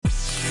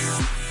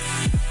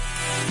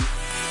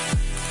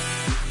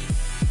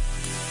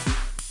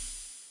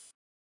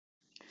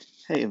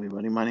Hey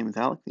everybody, my name is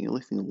Alex and you're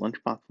listening to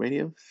LunchBox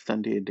Radio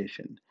Sunday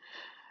Edition.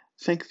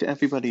 Thanks to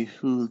everybody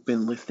who's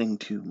been listening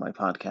to my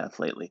podcast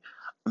lately.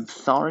 I'm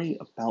sorry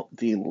about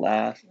the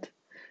last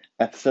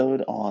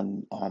episode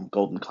on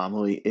Golden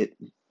Convoy.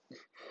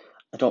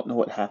 I don't know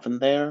what happened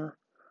there.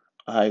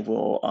 I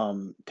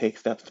will take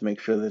steps to make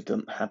sure that it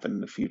doesn't happen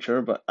in the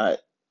future, but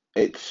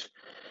it's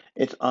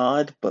it's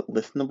odd but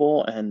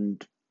listenable,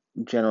 and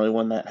generally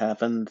when that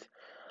happens,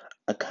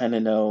 I kind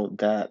of know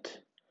that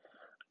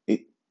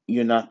it,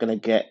 you're not going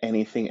to get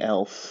anything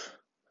else.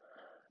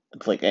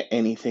 It's like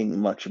anything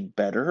much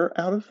better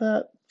out of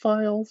that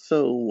file.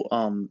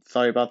 So,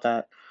 sorry about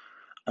that.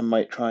 I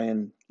might try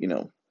and,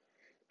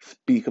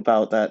 speak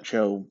about that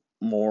show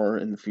more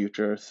in the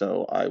future.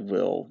 So I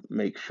will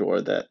make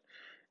sure that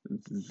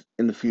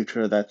in the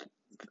future that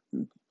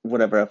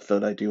whatever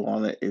episode I do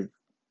on it is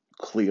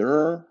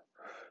clearer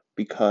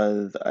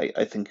because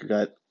I think you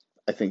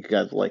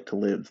guys like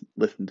to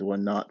listen to a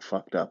not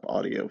fucked up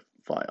audio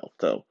file.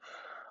 So,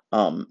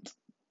 um,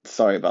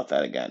 sorry about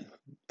that again.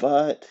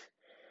 But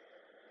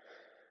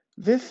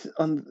this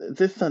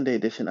Sunday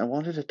edition, I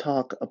wanted to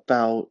talk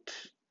about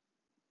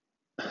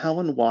how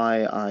and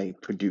why I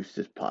produced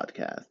this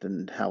podcast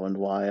and how and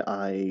why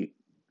I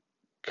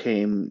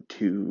came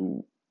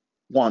to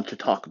want to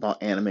talk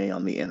about anime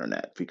on the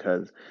internet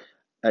because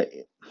I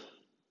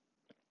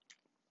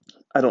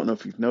I don't know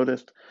if you've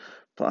noticed,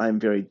 but I'm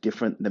very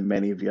different than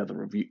many of the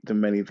other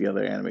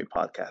anime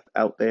podcasts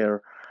out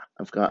there.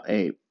 I've got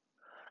a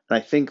and I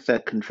think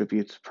that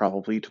contributes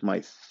probably to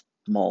my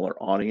smaller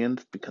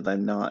audience because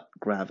I'm not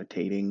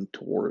gravitating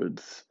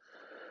towards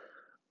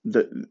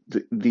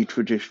the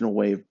traditional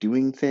way of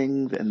doing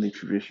things and the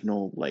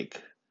traditional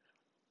like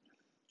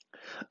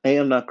A,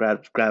 I'm not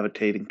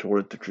gravitating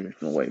towards the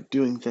traditional way of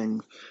doing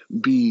things.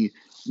 B,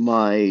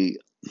 my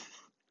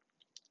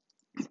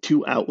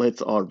two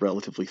outlets are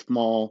relatively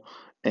small.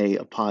 A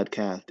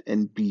podcast,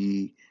 and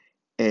B,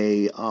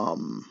 a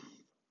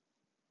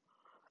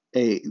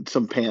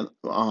some pan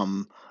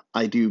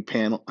I do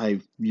panel.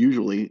 I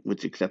usually, with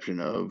the exception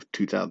of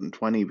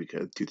 2020,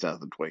 because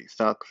 2020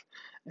 sucks,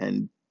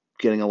 and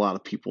getting a lot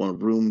of people in a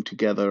room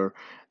together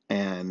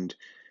and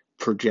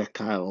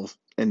projectiles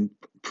and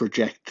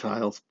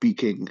projectile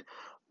speaking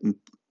and,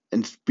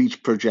 and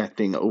speech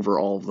projecting over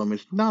all of them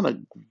is not a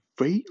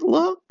great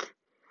look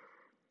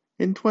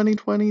in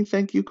 2020.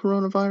 Thank you,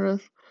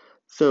 coronavirus.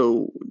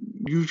 So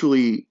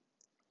usually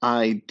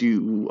I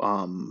do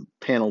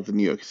panels in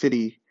New York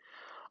City,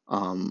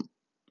 um,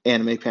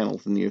 anime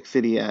panels in New York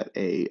City at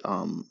a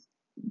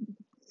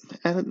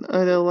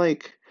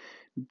like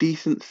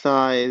decent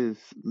size,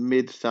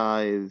 mid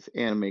size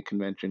anime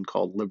convention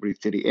called Liberty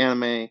City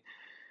Anime.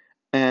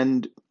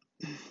 And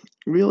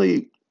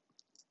really,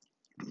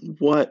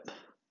 what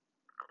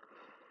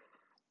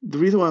the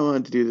reason why I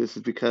wanted to do this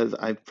is because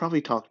I've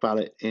probably talked about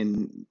it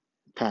in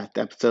past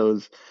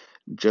episodes,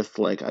 just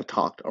like I've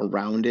talked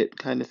around it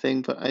kind of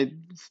thing. But I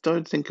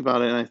started thinking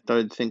about it and I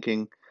started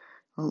thinking,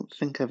 I don't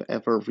think I've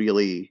ever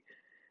really,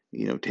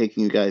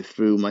 taken you guys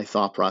through my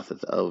thought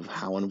process of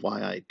how and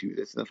why I do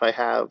this. And if I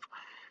have,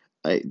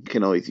 I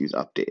can always use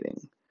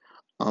updating.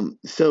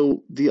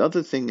 So the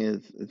other thing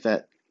is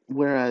that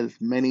whereas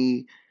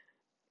many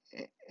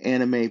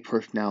anime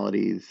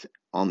personalities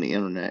on the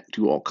internet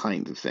do all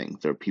kinds of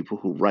things. There are people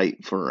who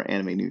write for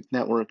Anime News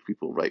Network,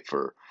 people who write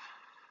for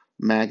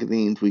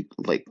magazines,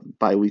 like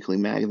bi-weekly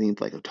magazines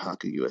like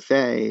Otaku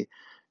USA.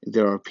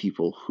 There are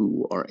people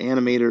who are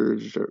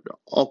animators, or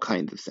all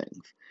kinds of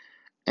things.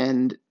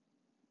 And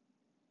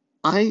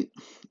I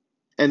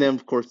and then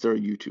of course there are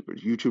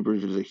YouTubers.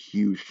 YouTubers is a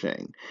huge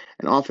thing.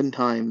 And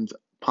oftentimes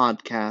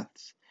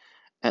podcasts,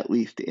 at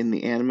least in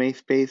the anime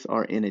space,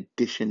 are in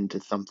addition to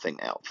something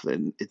else.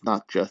 And it's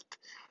not just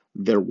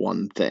their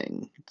one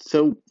thing.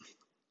 So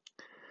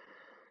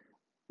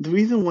the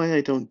reason why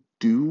I don't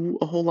do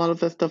a whole lot of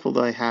that stuff,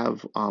 although I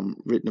have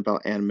written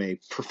about anime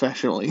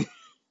professionally,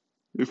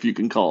 if you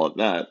can call it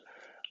that,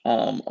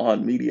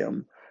 on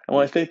Medium. And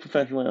when I say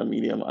professionally on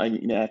Medium, I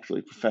mean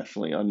actually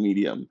professionally on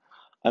Medium.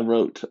 I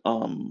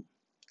written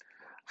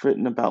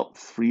about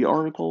 3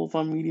 articles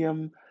on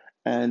Medium,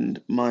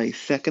 and my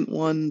second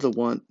one, the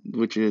one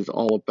which is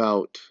all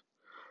about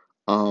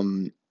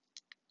um,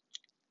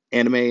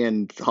 anime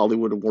and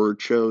Hollywood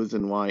award shows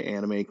and why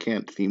anime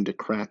can't seem to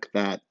crack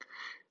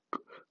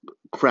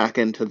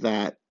into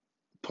that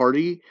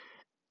party,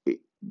 it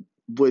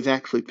was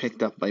actually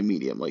picked up by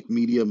Medium. Like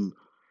Medium,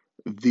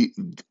 the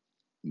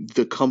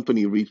the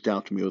company reached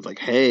out to me, was like,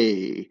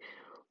 "Hey,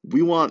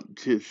 we want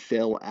to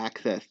sell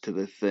access to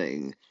this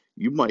thing.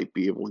 You might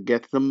be able to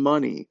get some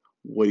money.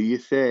 What do you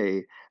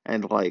say?"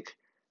 And like,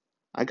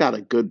 I got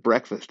a good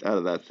breakfast out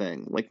of that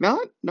thing. Like,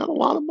 not a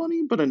lot of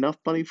money, but enough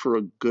money for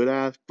a good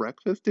ass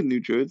breakfast in New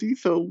Jersey.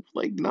 So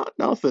like, not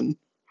nothing.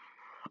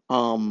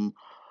 Um,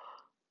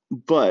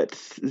 but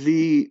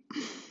the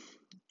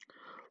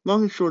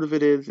long and short of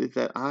it is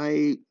that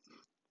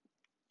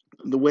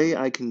the way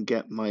I can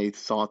get my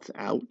thoughts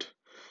out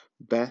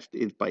best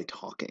is by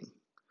talking.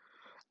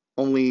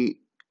 Only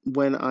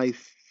when I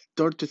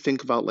start to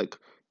think about like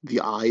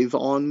the eyes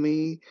on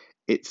me,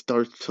 it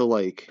starts to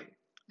I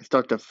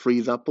start to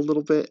freeze up a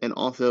little bit. And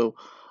also,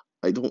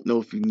 I don't know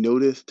if you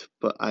noticed,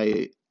 but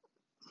I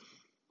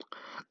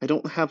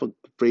don't have a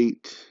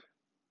great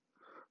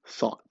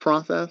thought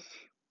process.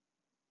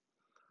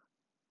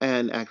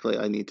 And actually,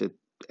 I need to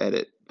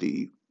edit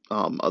the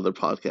other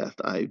podcast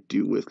I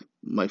do with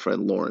my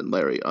friend Lauren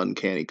Larry,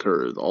 Uncanny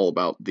Curves, all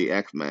about the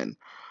X-Men.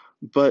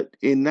 But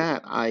in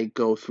that, I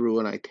go through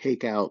and I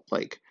take out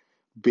like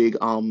big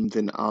ums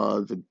and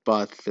uhs and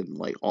buts, and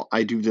like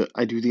I do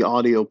the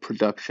audio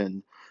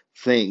production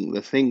thing,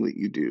 the thing that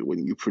you do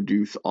when you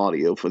produce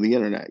audio for the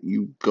internet.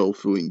 You go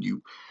through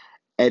and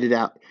edit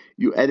out,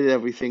 you edit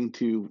everything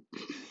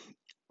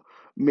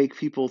make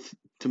people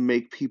to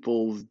make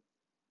people's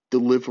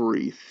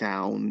delivery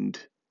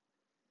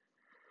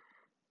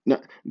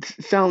not,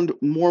 sound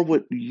more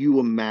what you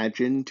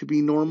imagine to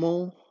be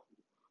normal,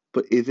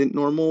 but isn't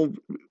normal.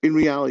 In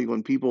reality,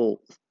 when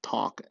people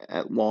talk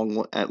at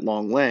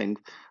long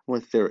length,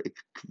 unless they're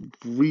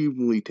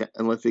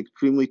unless they're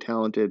extremely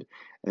talented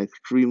and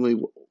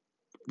extremely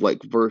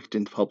like versed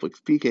in public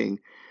speaking,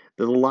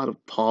 there's a lot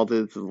of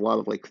pauses. There's a lot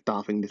of like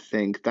stopping to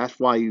think. That's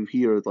why you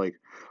hear like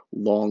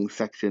long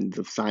sections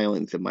of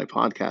silence in my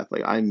podcast.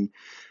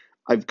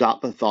 I've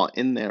got the thought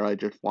in there. I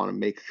just want to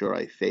make sure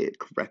I say it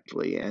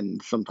correctly,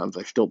 and sometimes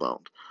I still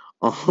don't.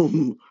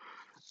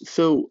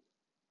 So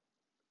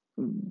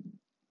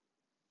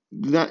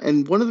that,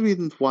 and one of the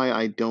reasons why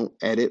I don't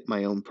edit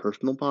my own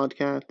personal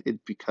podcast is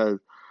because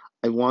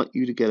I want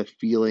you to get a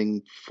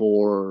feeling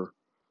for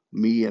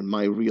me and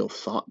my real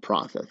thought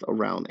process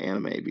around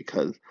anime.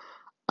 Because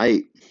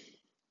I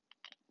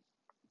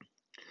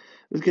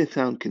this is gonna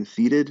sound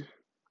conceited.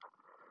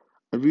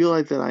 I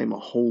realize that I'm a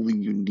wholly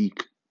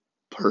unique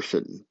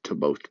person to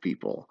most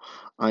people.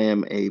 I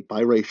am a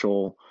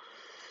biracial,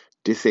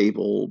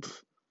 disabled,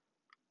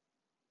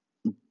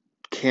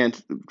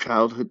 can't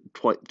childhood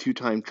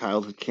two-time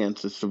childhood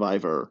cancer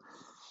survivor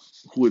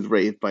who was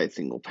raised by a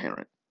single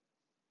parent.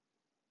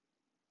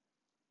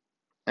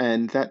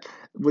 And that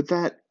what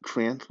that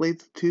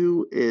translates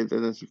to is,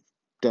 and this is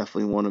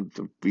definitely one of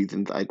the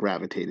reasons I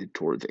gravitated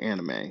towards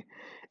anime,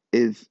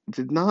 is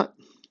there's not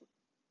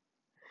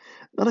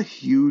a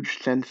huge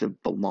sense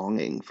of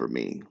belonging for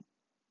me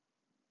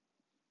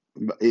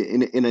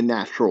in a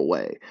natural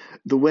way.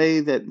 The way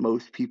that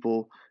most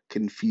people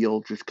can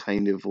feel just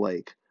kind of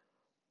like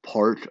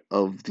part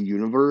of the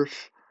universe,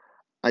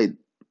 I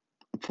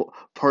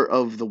part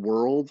of the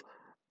world.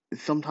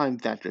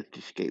 Sometimes that just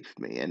escapes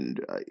me, and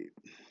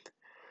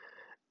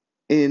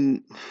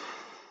in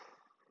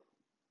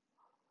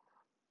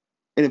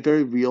in a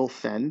very real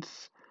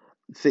sense,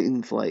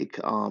 things like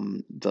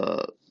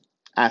the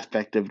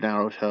aspect of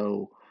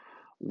Naruto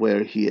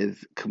where he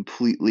is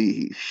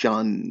completely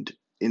shunned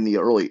in the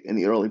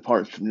early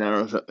parts of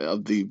Naruto,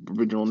 of the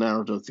original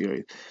Naruto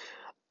series,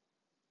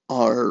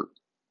 are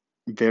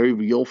very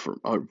real for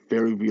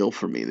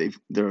me.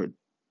 They're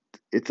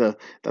it's a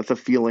That's a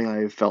feeling I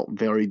have felt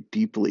very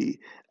deeply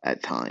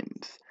at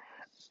times,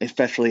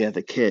 especially as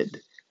a kid.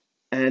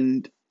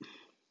 And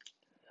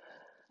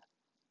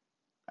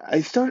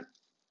I start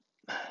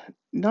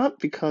not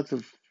because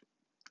of,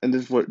 and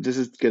this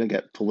is gonna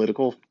get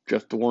political,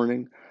 just a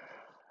warning.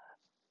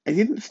 I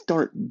didn't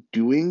start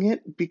doing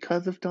it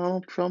because of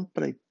Donald Trump,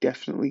 but I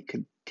definitely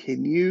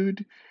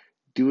continued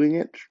doing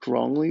it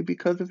strongly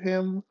because of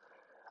him.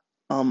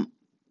 Um,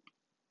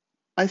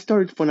 I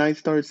started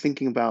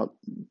thinking about,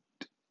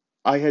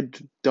 I had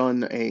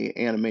done a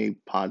anime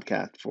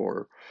podcast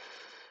for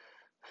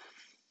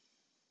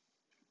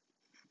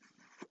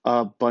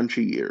a bunch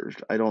of years.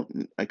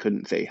 I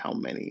couldn't say how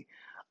many.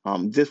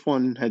 This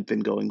one had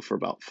been going for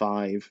about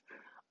five.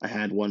 I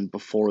had one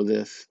before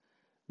this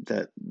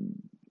that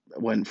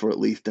went for at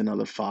least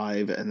another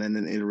five, and then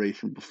an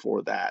iteration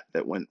before that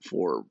that went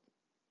for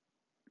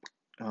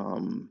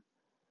um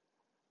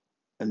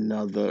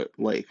another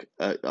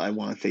I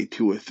want to say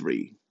 2 or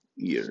 3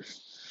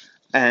 years.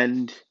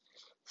 And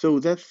so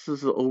that's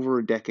just over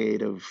a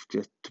decade of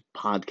just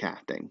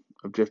podcasting,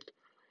 of just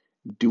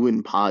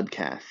doing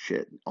podcast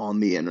shit on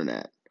the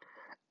internet.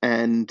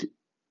 And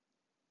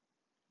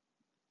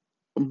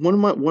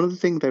one of the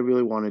things I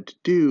really wanted to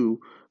do,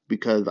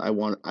 because I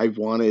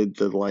wanted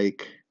the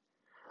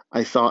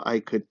I thought I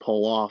could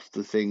pull off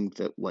the things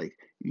that like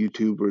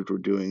YouTubers were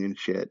doing and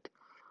shit.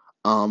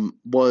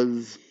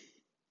 Was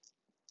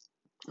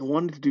I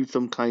wanted to do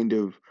some kind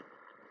of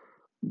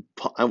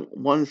I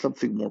wanted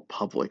something more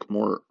public,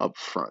 more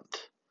upfront.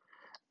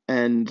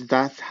 And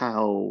that's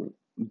how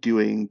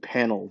doing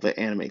panels at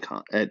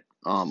AnimeCon at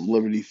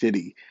Liberty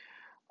City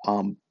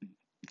um,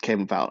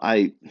 came about.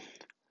 I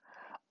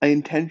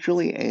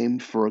intentionally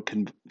aimed for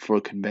for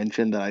a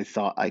convention that I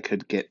thought I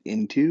could get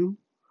into.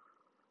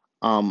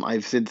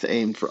 I've since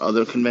aimed for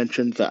other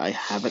conventions that I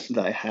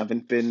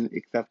haven't been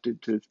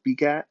accepted to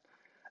speak at,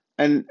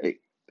 and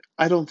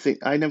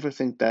I never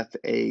think that's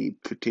a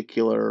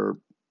particular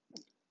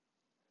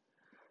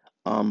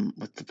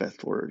what's the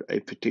best word, a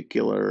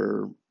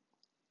particular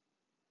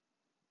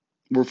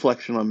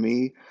reflection on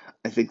me.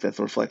 I think that's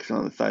a reflection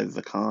on the size of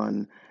the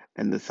con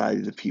and the size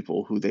of the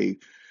people who they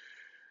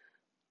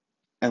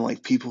and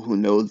like people who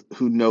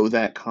know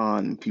that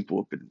con,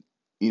 people have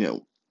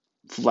been,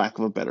 for lack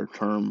of a better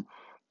term,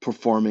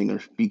 performing or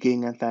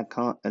speaking at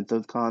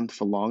those cons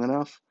for long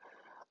enough.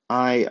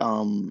 I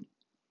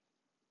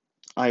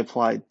I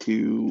applied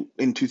to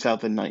in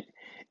 2009.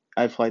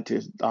 I applied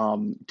to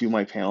do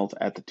my panels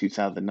at the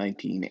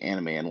 2019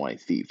 Anime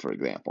NYC, for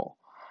example.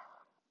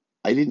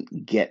 I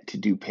didn't get to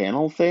do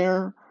panels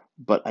there,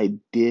 but I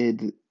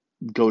did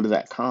go to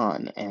that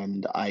con,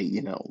 and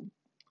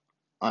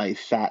I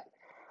sat,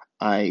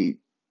 I,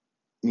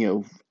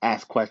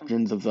 asked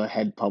questions of the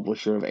head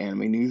publisher of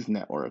Anime News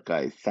Network.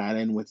 I sat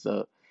in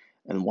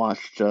and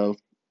watched,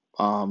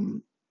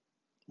 um,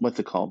 what's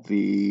it called?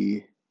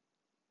 The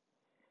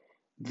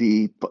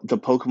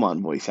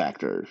Pokemon voice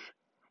actors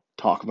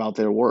talk about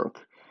their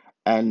work.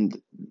 And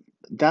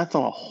that's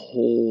on a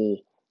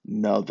whole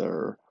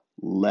nother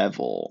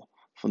level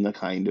from the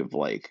kind of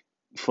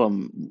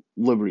from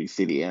Liberty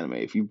City Anime.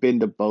 If you've been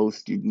to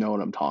both, you know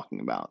what I'm talking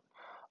about.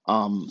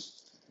 Um,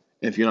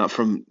 if you're not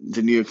from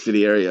the New York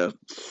City area,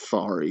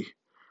 sorry.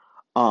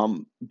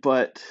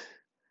 But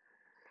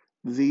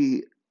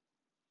the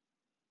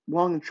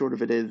long and short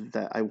of it is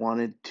that I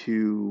wanted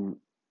to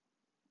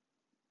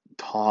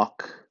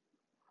talk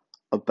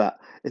about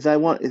is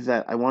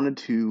that I wanted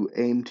to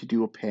aim to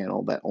do a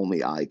panel that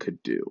only I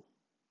could do.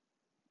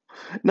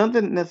 Not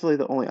that necessarily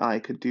that only I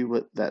could do,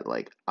 but that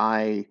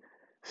I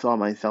saw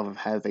myself as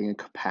having a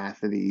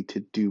capacity to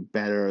do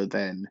better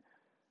than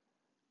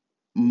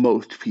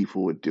most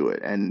people would do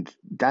it. And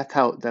that's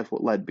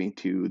what led me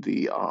to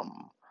the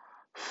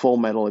Full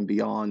Metal and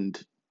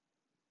Beyond,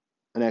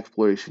 an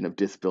exploration of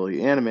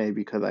disability anime,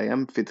 because I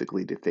am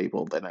physically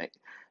disabled, and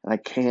I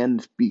can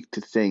speak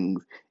to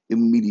things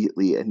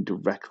immediately and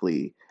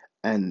directly,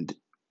 and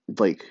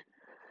like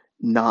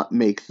not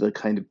make the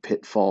kind of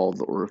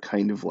pitfalls or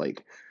kind of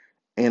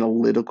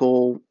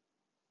analytical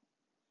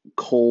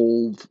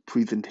cold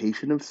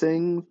presentation of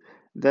things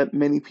that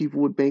many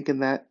people would make in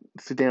that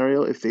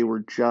scenario if they were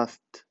just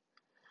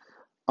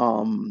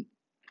um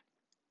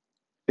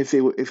if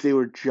they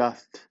were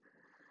just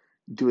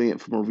doing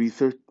it from a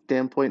research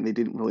standpoint and they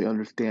didn't really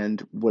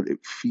understand what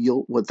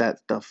that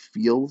stuff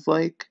feels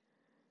like.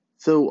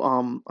 So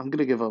I'm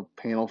gonna give a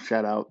panel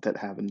shout out that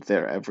happens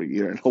there every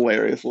year, and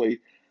hilariously,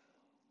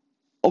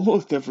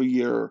 almost every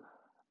year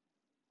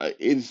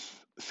is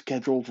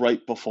scheduled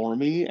right before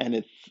me,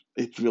 and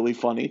it's really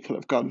funny because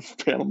I've gone to this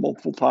panel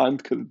multiple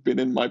times because it's been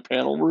in my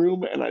panel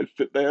room, and I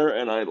sit there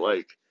and I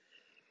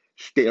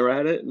stare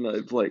at it, and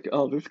it's like,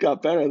 oh, this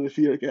got better this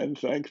year again,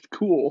 thanks,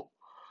 cool.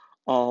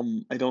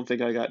 I don't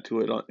think I got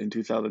to it in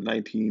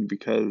 2019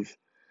 because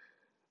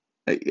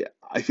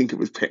I think it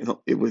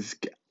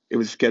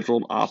was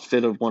scheduled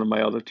opposite of one of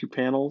my other two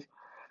panels.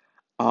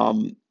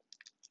 Um,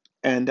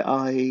 and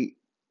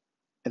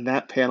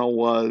that panel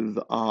was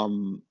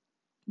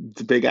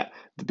the big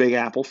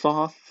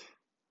applesauce,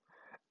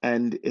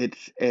 and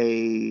it's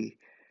a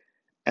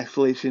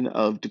exploration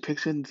of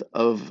depictions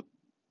of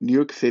New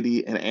York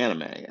City and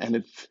anime. And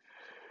it's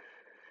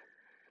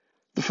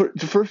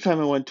the first time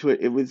I went to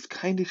it, it was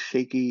kind of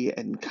shaky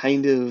and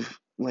kind of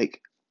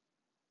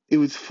it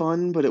was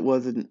fun, but it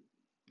wasn't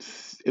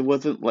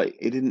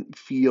it didn't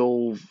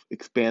feel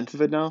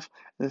expansive enough.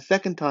 And the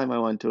second time I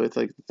went to it, it's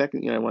like the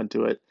second year I went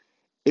to it,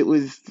 it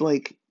was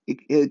it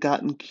had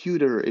gotten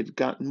cuter, it had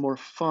gotten more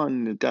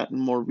fun, it had gotten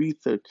more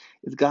research,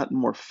 it's gotten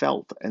more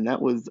felt, and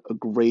that was a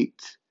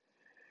great.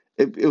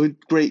 It was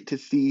great to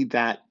see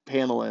that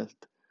panelist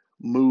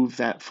move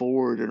that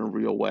forward in a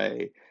real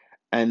way,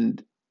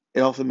 and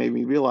it also made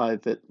me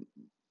realize that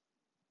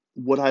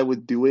what I was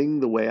doing,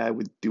 the way I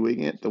was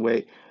doing it, the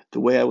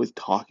way I was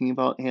talking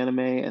about anime,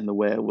 and the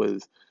way I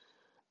was,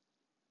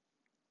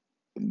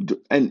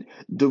 and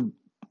the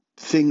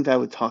things I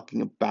was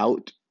talking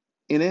about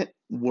in it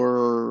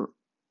were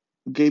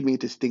gave me a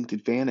distinct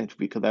advantage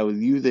because I was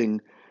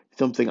using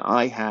something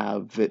I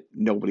have that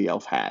nobody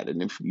else had.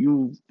 And if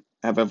you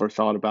have ever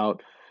thought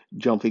about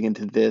jumping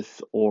into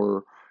this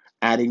or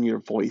adding your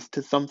voice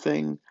to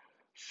something,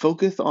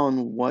 focus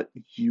on what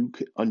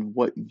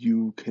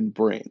you can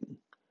bring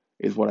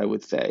is what I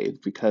would say,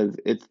 because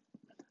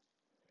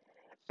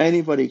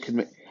anybody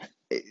can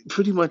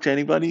pretty much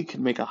anybody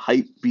can make a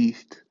hype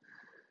beast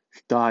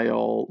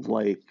style,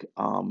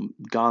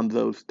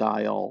 Gonzo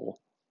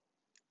style,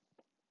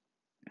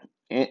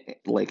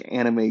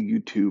 anime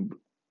YouTube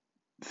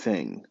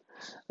thing.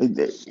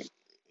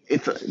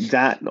 It's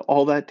that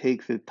all that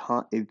takes is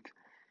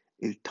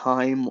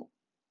time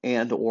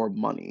and or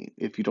money.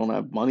 If you don't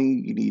have money,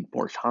 you need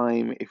more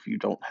time. If you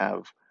don't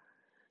have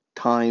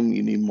time,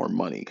 you need more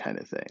money, kind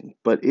of thing.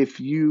 But if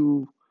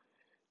you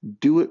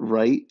do it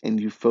right and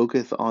you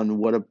focus on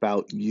what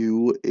about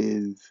you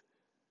is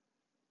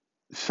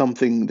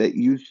something that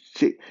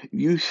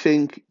you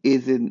think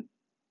isn't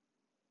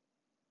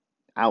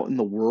out in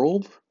the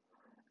world,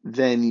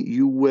 then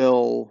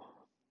you'll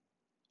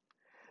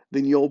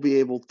be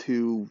able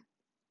to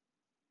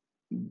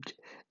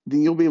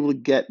you'll be able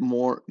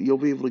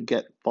to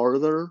get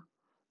farther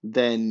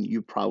than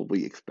you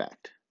probably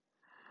expect.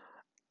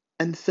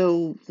 And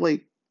so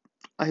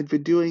I'd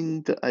been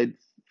doing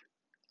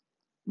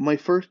my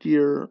first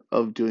year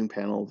of doing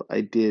panels,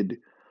 I did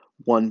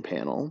one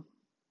panel,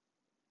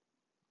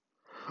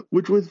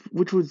 which was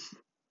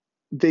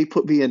they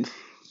put me in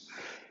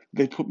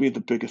they put me in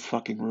the biggest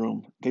fucking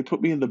room. They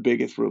put me in the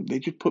biggest room. They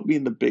just put me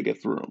in the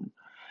biggest room.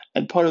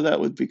 And part of that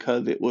was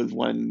because it was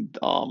when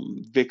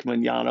Vic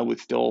Mignogna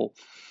was still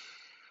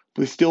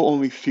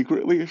only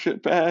secretly a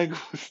shitbag,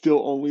 was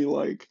still only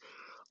like,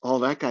 oh,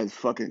 that guy's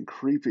fucking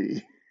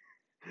creepy.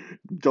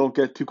 Don't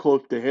get too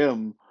close to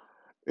him.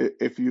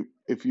 If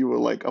you were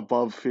like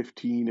above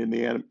 15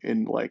 in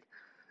in like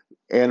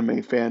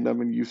anime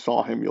fandom and you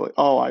saw him, you're like,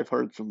 oh, I've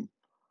heard some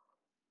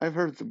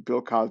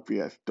Bill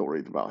Cosby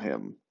stories about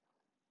him.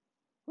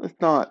 Let's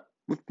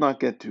not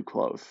get too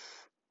close.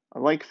 I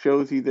like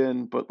shows he's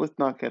in, but let's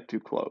not get too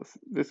close.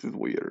 This is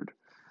weird.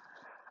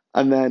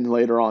 And then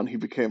later on, he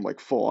became like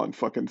full on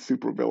fucking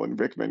supervillain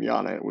Vic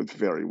Mignogna. It was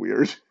very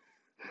weird.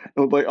 It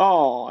was like,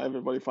 oh,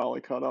 everybody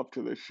finally caught up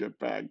to this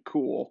shitbag.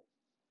 Cool.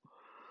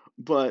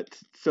 But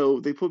so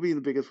they put me in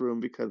the biggest room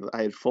because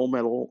I had Full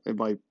Metal in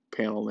my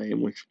panel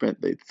name, which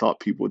meant they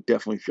thought people would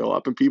definitely show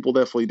up, and people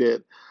definitely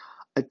did.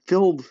 I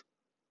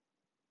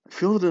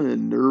filled an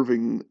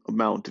unnerving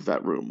amount of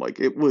that room. Like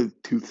it was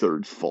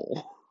 2/3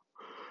 full,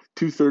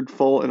 2/3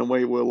 full in a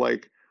way where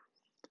like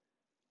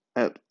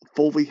at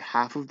fully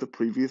half of the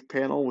previous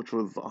panel, which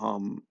was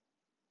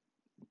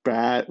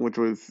bad, which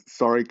was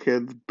Sorry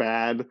Kids,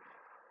 bad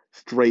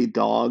stray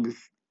dogs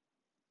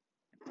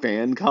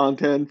fan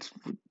content,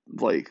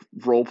 like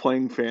role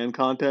playing fan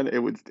content. It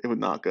was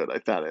not good. I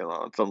sat in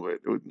on some of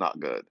it. It was not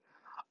good.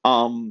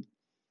 Um,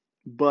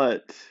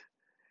 but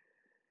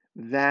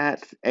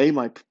that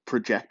my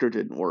projector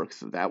didn't work,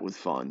 so that was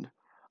fun.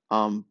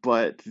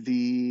 But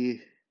the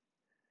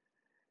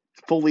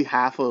fully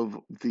half of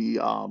the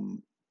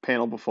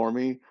panel before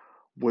me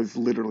was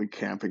literally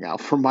camping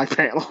out from my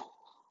panel.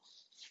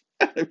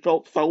 I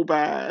felt so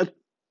bad.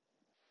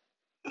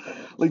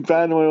 Like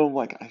bad in a way, I'm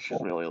like, I should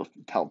really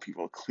tell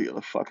people to clear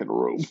the fucking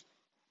room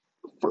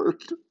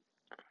first.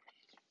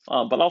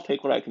 But I'll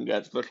take what I can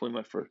get, especially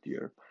my first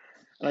year.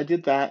 And I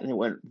did that, and it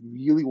went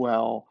really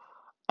well.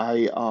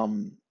 I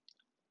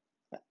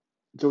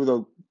There was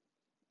a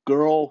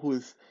girl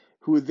who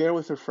was there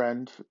with her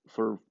friend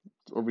for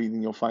a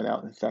reason you'll find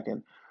out in a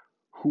second,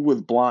 who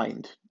was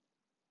blind,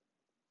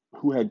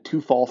 who had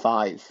two false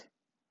eyes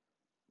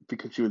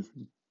because she was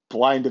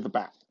blind as a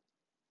bat,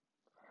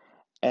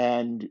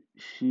 and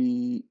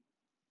she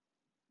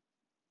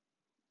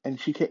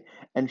came,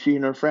 and she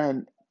and her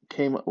friend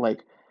came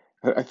like.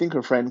 I think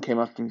her friend came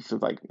up to me and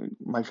said, like,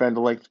 my friend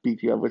would like to speak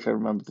to you. I wish I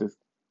remembered this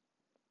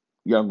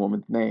young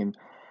woman's name.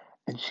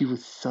 And she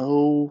was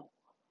so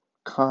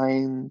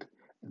kind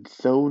and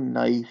so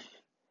nice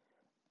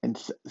and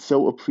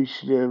so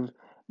appreciative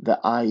that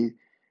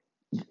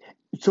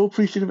so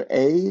appreciative,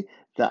 A,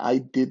 that I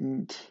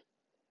didn't,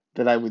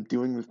 that I was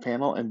doing this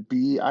panel, and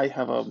B, I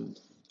have an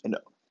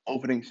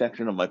opening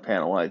section of my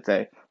panel where I'd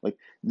say, like,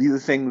 these are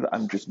things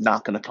I'm just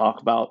not going to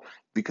talk about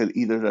because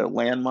either they're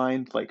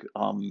landmines, like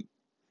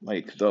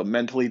the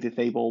mentally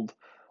disabled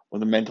or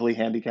the mentally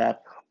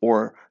handicapped,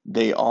 or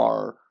they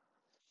are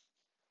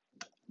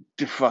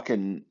just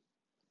fucking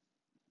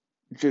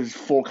just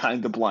full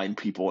kinds of blind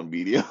people in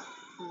media.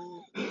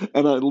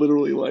 And I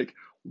literally like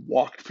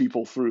walked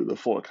people through the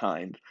four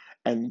kinds,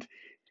 and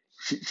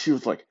she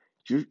was like,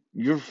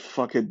 you're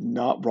fucking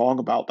not wrong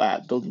about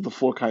that. Those are the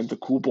four kinds of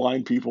cool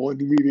blind people in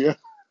the media.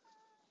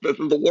 This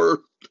is the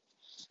worst.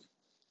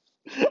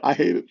 I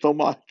hate it so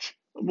much.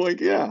 I'm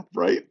like, yeah,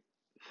 right.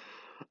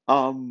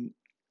 Um,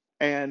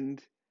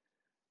 and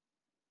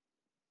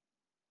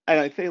and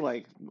I say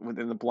like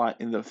within the blind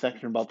in the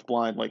section about the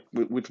blind, like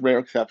with rare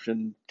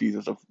exception, these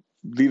are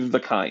the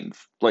kinds.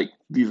 Like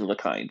these are the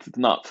kinds. It's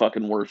not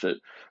fucking worth it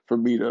for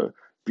me to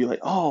be like,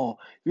 oh,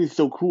 he's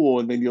so cool,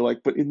 and then you're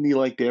like, but isn't he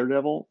like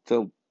Daredevil?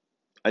 So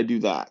I do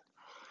that.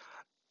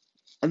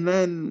 And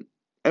then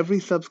every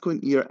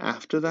subsequent year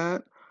after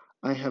that,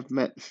 I have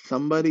met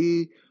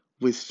somebody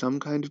with some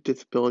kind of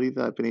disability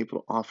that I've been able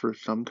to offer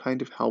some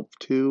kind of help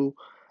to.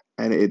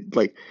 And it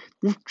like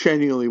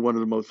genuinely one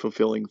of the most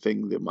fulfilling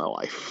things in my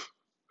life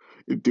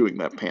is doing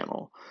that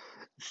panel.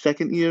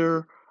 Second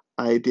year,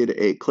 I did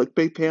a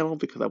clickbait panel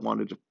because I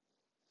wanted to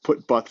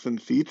put butts in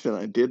seats, and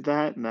I did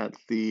that. And that's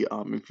the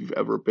if you've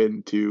ever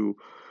been to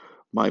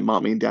My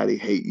Mommy and Daddy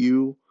Hate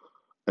You,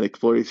 an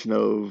exploration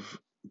of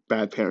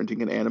bad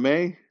parenting in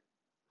anime.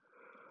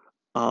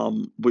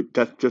 But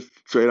that's just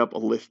straight up a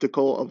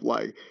listicle of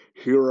like,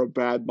 here are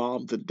bad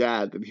moms and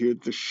dads, and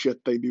here's the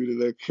shit they do to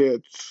their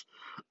kids.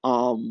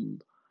 Um,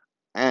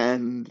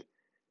 and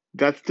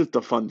that's just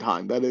a fun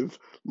time. That is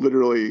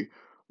literally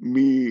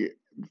me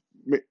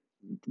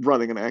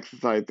running an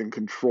exercise in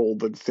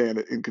controlled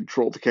insanity, in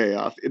controlled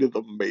chaos. It is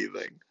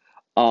amazing.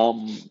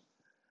 Um,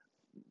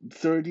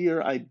 Third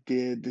year, I've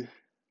been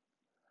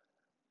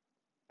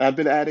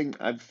adding.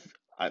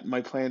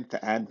 My plan is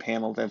to add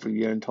panels every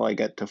year until I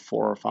get to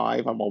 4 or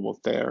 5. I'm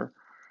almost there.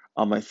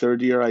 On my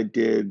third year, I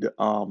did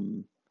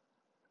an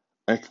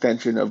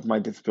extension of my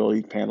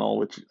disability panel,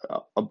 which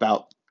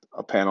about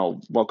a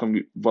panel,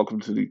 welcome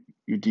to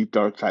your deep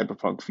dark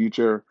cyberpunk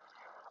future,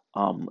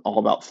 all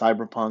about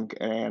cyberpunk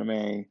and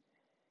anime,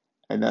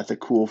 and that's a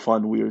cool,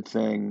 fun, weird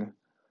thing.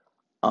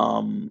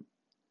 Um,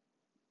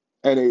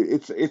 and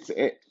it's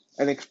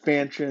an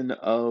expansion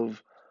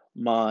of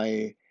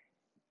my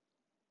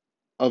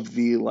of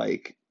the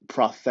like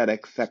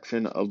prosthetic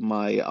section of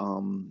my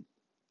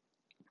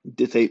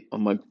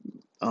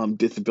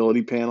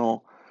disability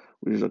panel,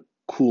 which is a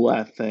cool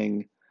ass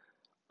thing.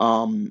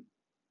 Um,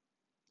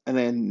 and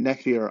then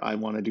next year I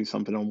want to do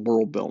something on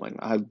world building.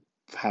 I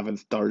haven't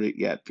started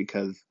yet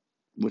because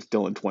we're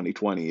still in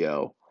 2020,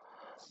 yo.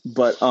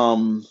 But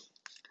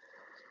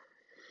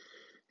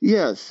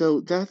yeah,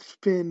 so that's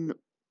been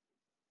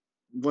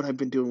what I've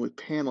been doing with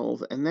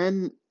panels, and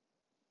then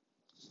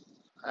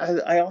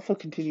I also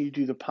continue to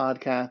do the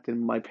podcast,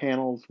 and my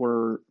panels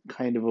were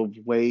kind of a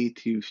way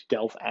to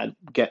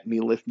get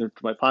me listeners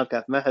to my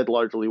podcast, and that had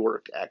largely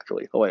worked,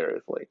 actually,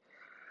 hilariously.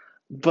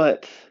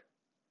 But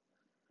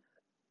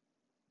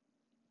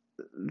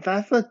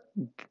that's a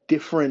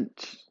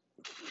different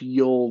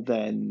feel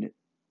than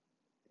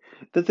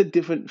that's a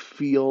different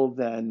feel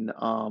than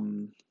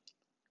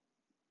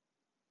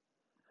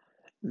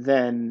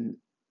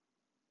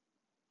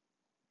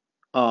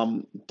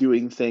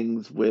doing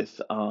things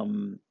with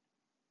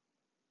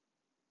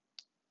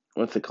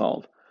what's it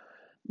called?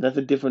 That's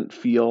a different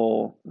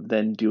feel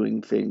than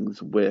doing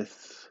things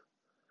with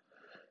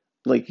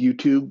like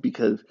YouTube,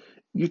 because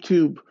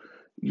YouTube,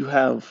 you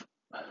have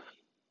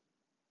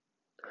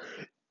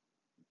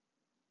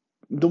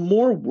the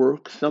more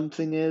work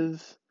something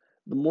is,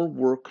 the more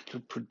work to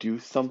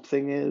produce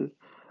something is,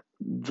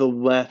 the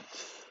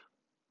less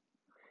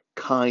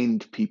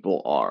kind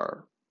people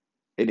are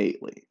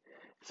innately.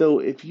 So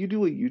if you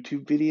do a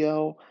YouTube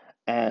video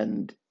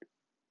and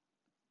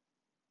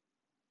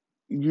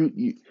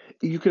you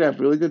you can have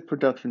really good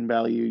production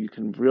value, you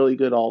can really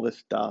good all this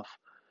stuff,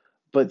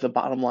 but the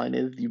bottom line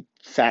is you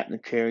sat in a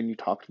chair and you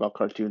talked about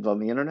cartoons on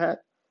the internet.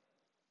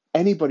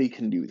 Anybody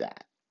can do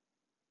that.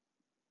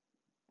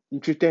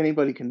 Just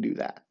anybody can do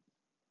that.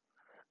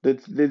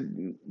 There's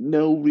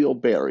no real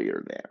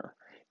barrier there.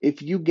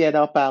 If you get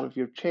up out of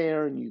your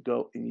chair and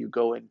you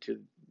go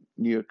into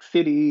New York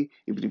City,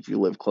 even if you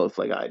live close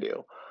like I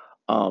do,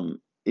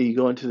 you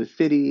go into the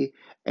city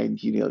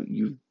and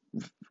you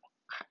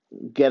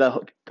get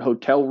a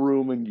hotel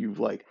room and you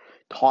like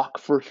talk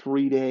for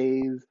 3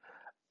 days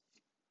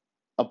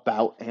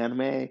about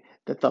anime.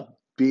 That's a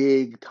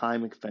big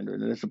time expenditure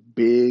and it's a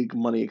big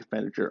money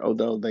expenditure.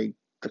 Although the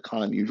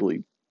con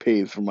usually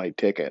pays for my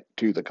ticket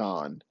to the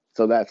con,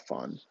 so that's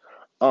fun.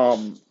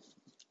 Um,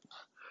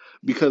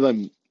 because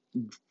I'm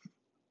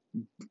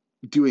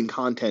doing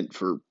content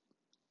for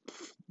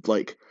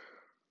like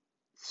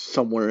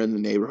somewhere in the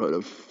neighborhood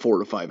of 4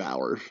 to 5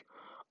 hours.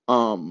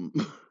 Um,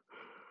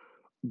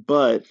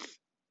 but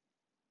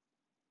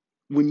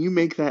when you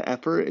make that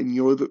effort and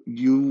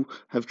you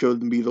have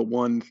chosen to be the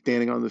one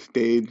standing on the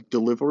stage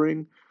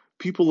delivering,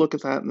 people look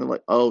at that and they're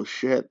like, "Oh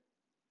shit,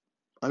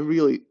 I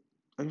really,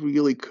 I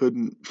really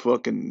couldn't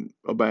fucking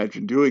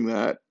imagine doing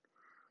that.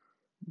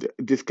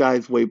 This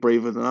guy's way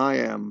braver than I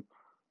am."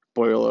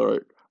 Spoiler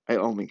alert, I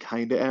only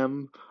kind of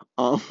am.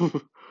 Um,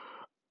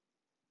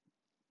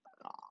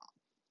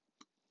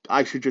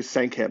 I should just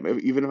thank him.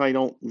 Even if I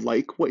don't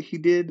like what he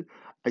did,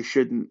 I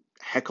shouldn't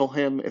heckle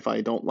him. If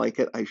I don't like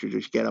it, I should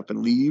just get up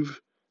and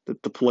leave.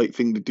 That's the polite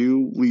thing to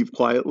do, leave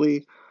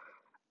quietly.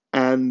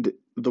 And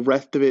the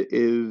rest of it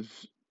is,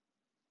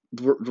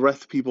 the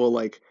rest of people are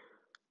like,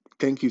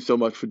 thank you so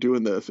much for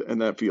doing this.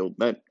 And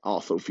that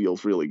also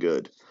feels really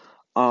good.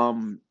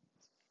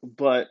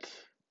 But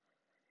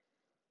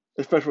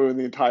especially when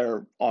the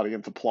entire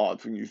audience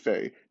applauds when you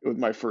say it was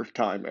my first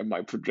time and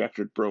my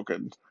projector's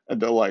broken.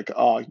 And they're like,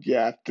 oh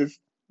yeah, this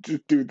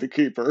dude's the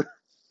keeper.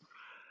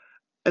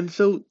 And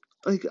so,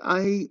 like,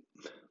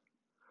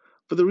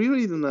 for the real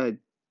reason that I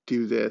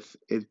do this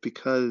is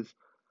because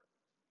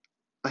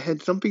I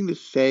had something to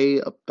say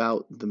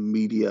about the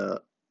media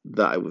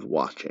that I was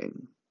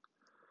watching.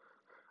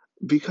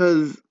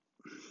 Because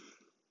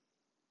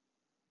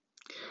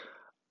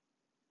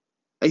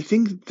I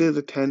think there's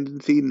a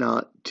tendency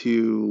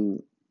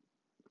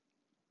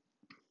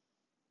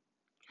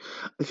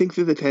I think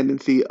there's a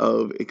tendency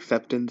of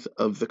acceptance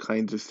of the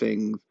kinds of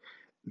things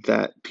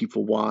that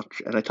people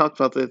watch. And I talked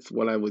about this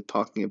when I was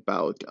talking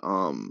about,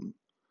 on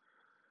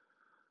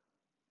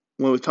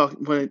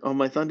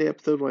my Sunday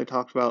episode when I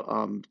talked about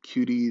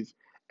cuties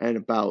and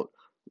about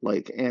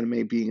like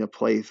anime being a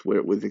place where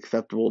it was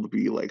acceptable to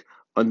be like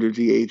under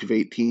the age of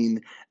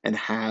 18 and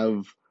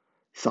have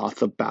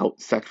thoughts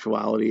about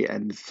sexuality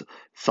and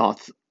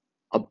thoughts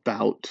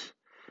about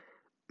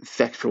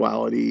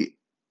sexuality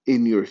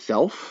in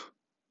yourself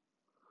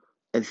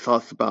and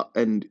thoughts about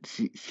and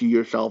see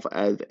yourself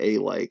as a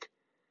like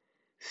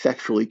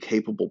sexually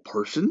capable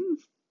person.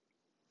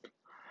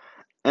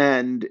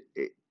 And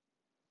it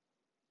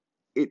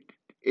it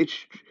it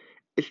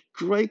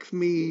strikes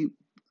me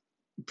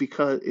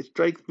it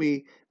strikes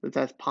me that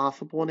that's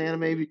possible in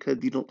anime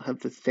because you don't have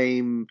the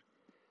same.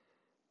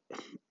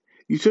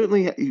 You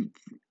certainly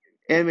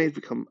anime has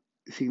become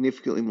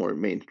significantly more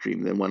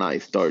mainstream than when I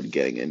started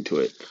getting into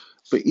it.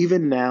 But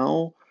even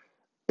now,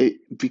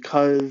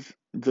 because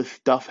the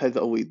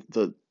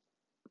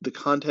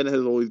content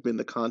has always been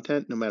the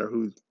content, no matter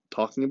who's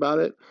talking about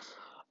it.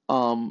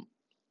 Um,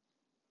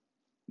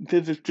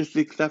 there's just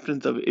the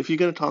acceptance of if you're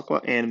going to talk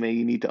about anime,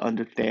 you need to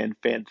understand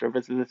fan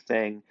service is a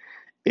thing.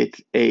 It's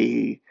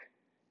a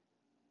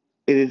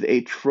it is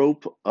a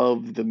trope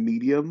of the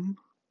medium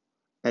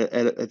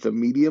at the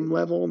medium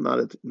level,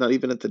 not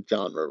even at the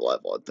genre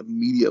level, at the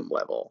medium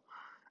level,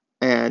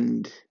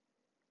 and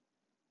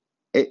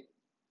it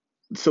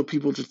so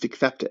people just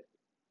accept it.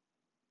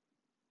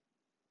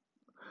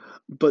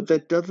 But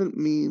that doesn't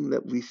mean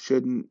that you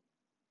shouldn't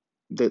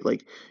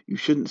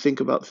think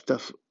about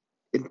stuff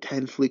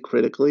intensely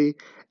critically,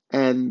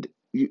 and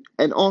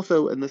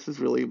also, and this is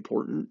really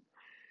important,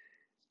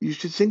 you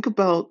should think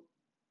about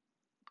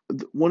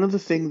one of the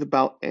things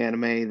about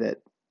anime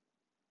that,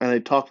 and I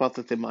talk about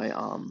this in my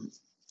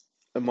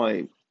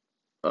in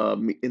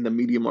the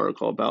Medium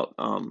article about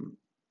anime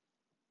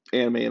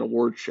and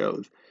award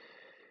shows,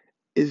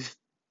 is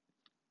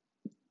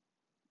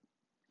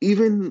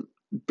even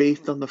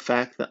based on the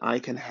fact that I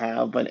can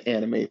have an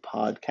anime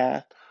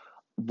podcast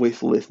with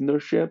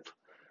listenership,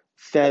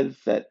 says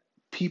that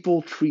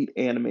people treat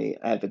anime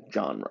as a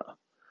genre.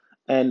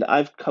 And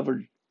I've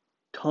covered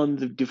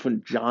tons of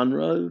different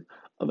genres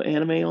of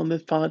anime on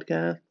this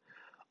podcast,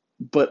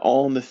 but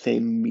all in the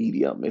same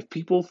medium. If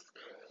people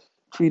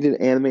treated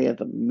anime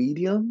as a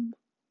medium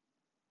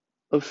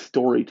of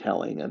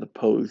storytelling as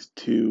opposed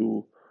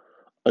to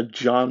a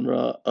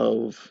genre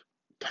of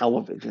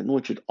television,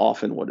 which is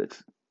often what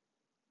it's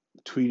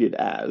treated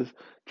as,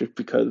 just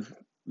because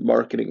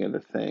marketing is a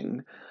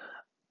thing,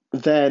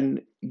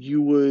 then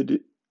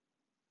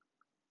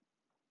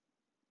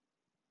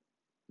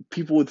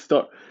people would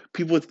start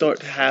people would start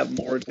to have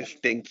more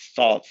distinct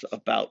thoughts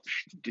about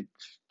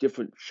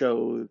different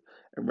shows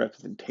and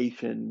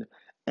representation,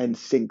 and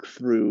think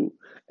through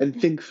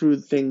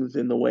things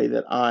in the way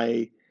that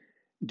I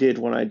did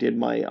when I did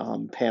my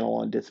panel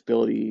on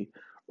disability,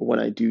 or when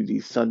I do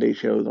these Sunday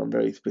shows on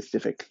very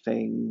specific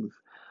things,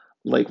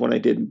 like when I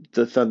did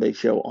the Sunday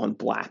show on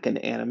Black and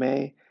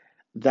anime.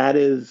 That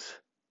is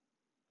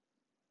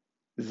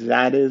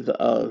that is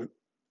a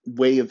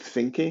way of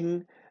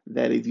thinking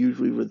that is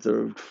usually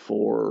reserved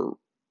for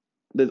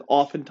that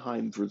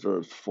oftentimes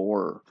reserved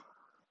for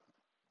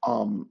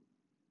um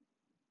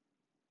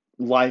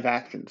live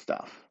action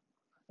stuff.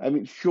 I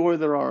mean, sure,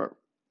 there are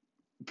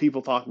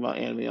people talking about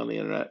anime on the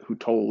internet who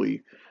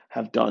totally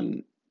have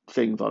done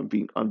things on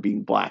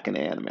being black in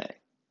anime,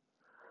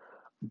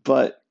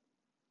 but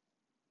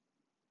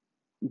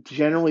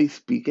generally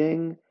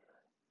speaking,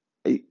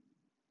 it,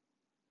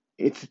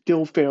 it's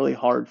still fairly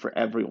hard for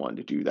everyone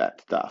to do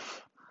that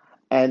stuff.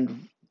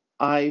 And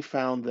I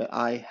found that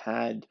I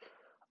had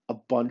a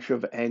bunch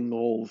of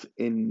angles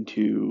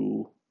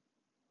into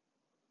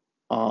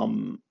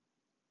um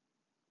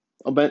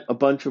a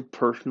bunch of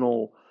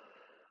personal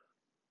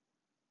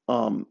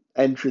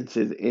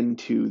entrances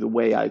into the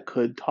way I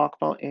could talk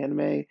about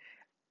anime,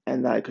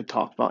 and that I could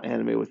talk about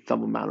anime with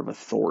some amount of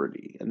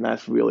authority. And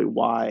that's really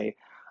why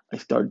I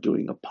started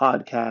doing a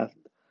podcast.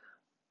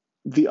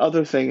 The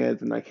other thing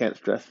is, and I can't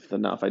stress this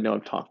enough, I know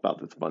I've talked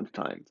about this a bunch of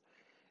times,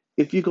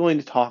 if you're going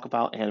to talk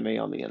about anime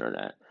on the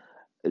internet,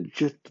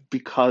 just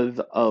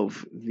because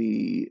of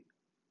the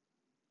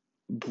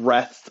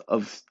breadth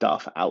of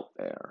stuff out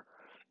there,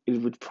 it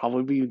would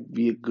probably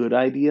be a good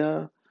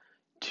idea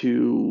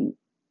to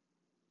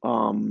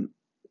um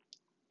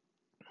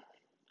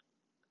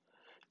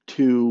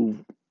to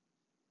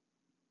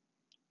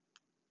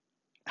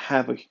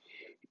have a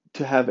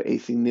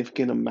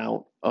significant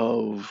amount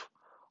of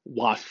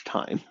watch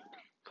time,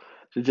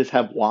 to just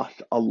have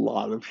watched a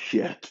lot of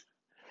shit,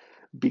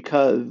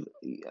 because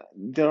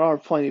there are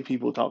plenty of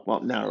people who talk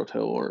about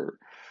Naruto,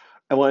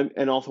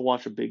 and also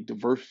watch a big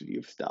diversity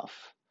of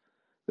stuff.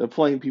 There are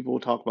plenty of people who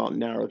talk about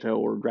Naruto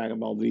or Dragon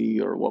Ball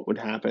Z or what would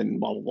happen,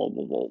 blah blah blah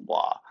blah blah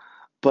blah.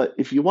 But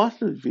if you watch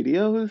those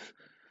videos,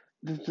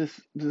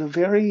 there's a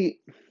very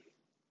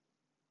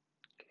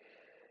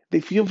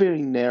they feel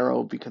very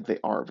narrow, because they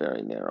are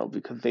very narrow,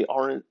 because they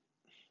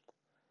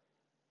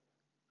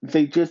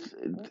just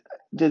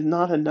there's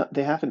not enough,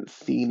 they haven't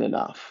seen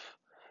enough.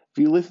 If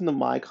you listen to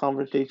my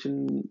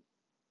conversation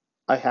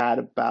I had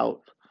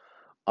about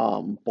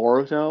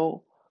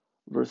Boruto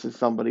versus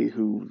somebody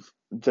who's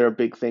their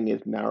big thing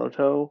is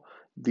Naruto,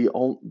 the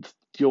only,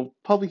 you'll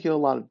probably hear a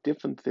lot of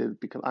differences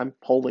because I'm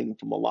pulling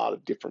from a lot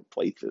of different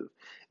places.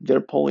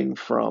 They're pulling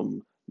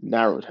from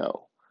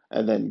Naruto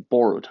and then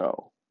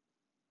Boruto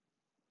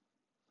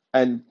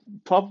and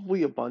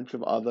probably a bunch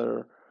of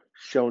other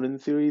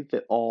shonen series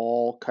that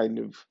all kind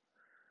of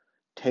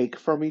take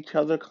from each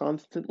other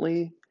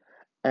constantly,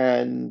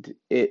 and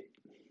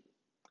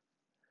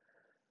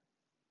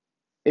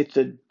it's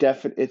an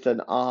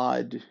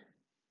odd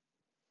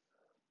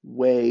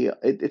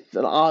it's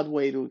an odd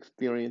way to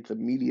experience a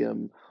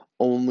medium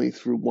only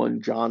through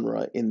one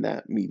genre in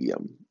that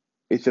medium.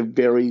 It's a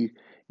very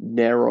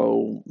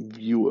narrow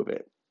view of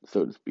it,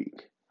 so to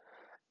speak.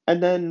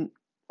 And then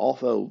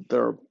also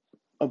there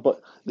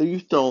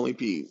used to only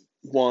be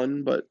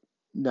one, but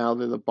now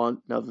there's a bunch.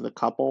 Now there's a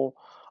couple.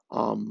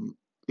 Um,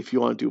 if you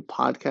want to do a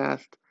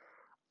podcast,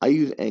 I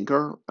use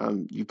Anchor.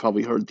 You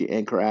probably heard the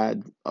Anchor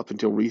ad up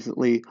until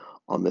recently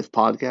on this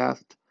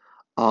podcast.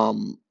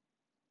 Um,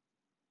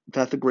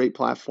 that's a great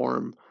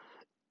platform.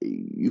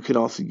 You can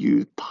also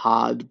use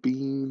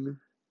Podbean,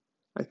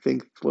 I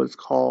think is what it's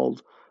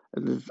called.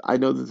 And I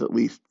know there's at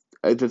least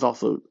there's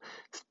also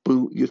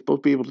Spoon. You're supposed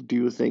to be able to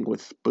do a thing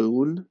with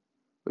Spoon,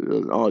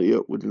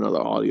 with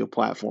another audio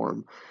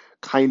platform,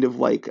 kind of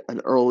like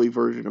an early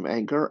version of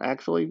Anchor,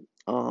 actually.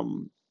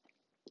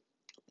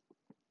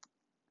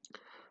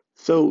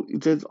 So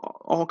there's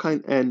all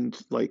kind and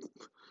like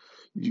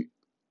you,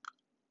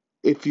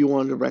 if you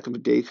wanted a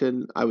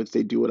recommendation, I would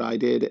say do what I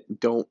did.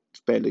 Don't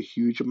spend a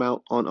huge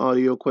amount on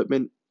audio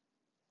equipment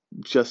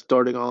just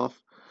starting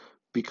off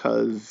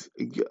because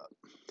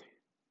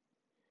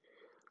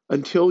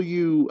until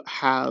you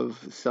have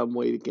some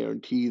way to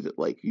guarantee that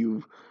like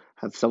you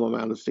have some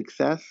amount of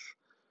success,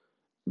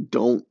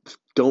 don't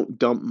don't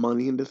dump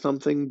money into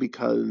something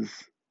because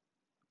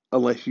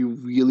unless you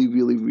really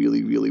really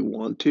really really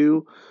want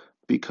to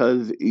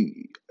because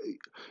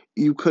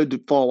you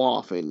could fall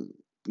off in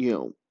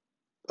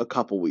a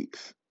couple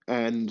weeks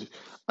and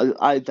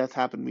I that's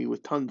happened to me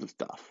with tons of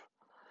stuff.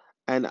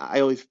 And I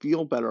always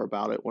feel better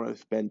about it when I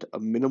spend a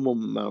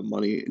minimum amount of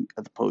money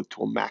as opposed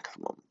to a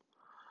maximum.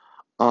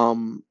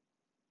 Um,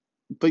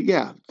 but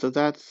yeah, so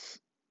that's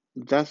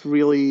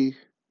really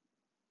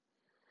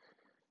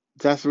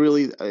that's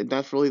really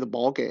the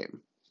ball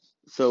game.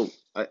 So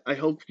I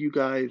hope you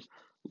guys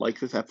like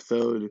this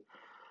episode.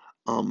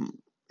 Um,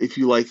 if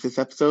you like this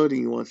episode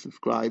and you want to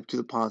subscribe to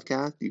the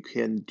podcast, you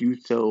can do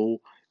so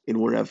in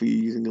wherever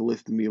you're using to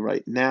listen to me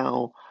right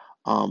now.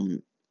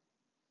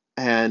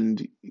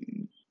 And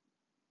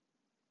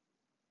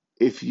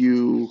if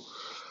you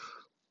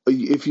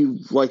if you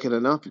like it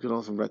enough, you can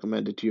also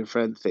recommend it to your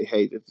friends. Say,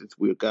 hey, this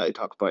weird guy who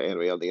talks about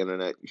anime on the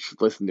internet. You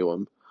should listen to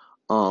him.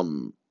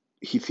 Um,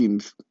 he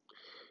seems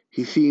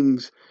he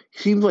seems he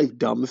seems like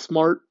dumb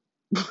smart.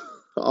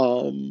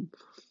 um,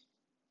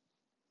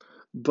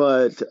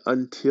 but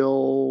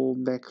until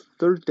next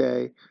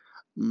Thursday,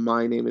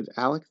 my name is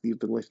Alex. You've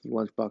been listening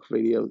to LunchBox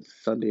Radio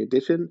Sunday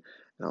Edition,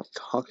 and I'll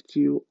talk to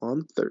you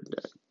on Thursday.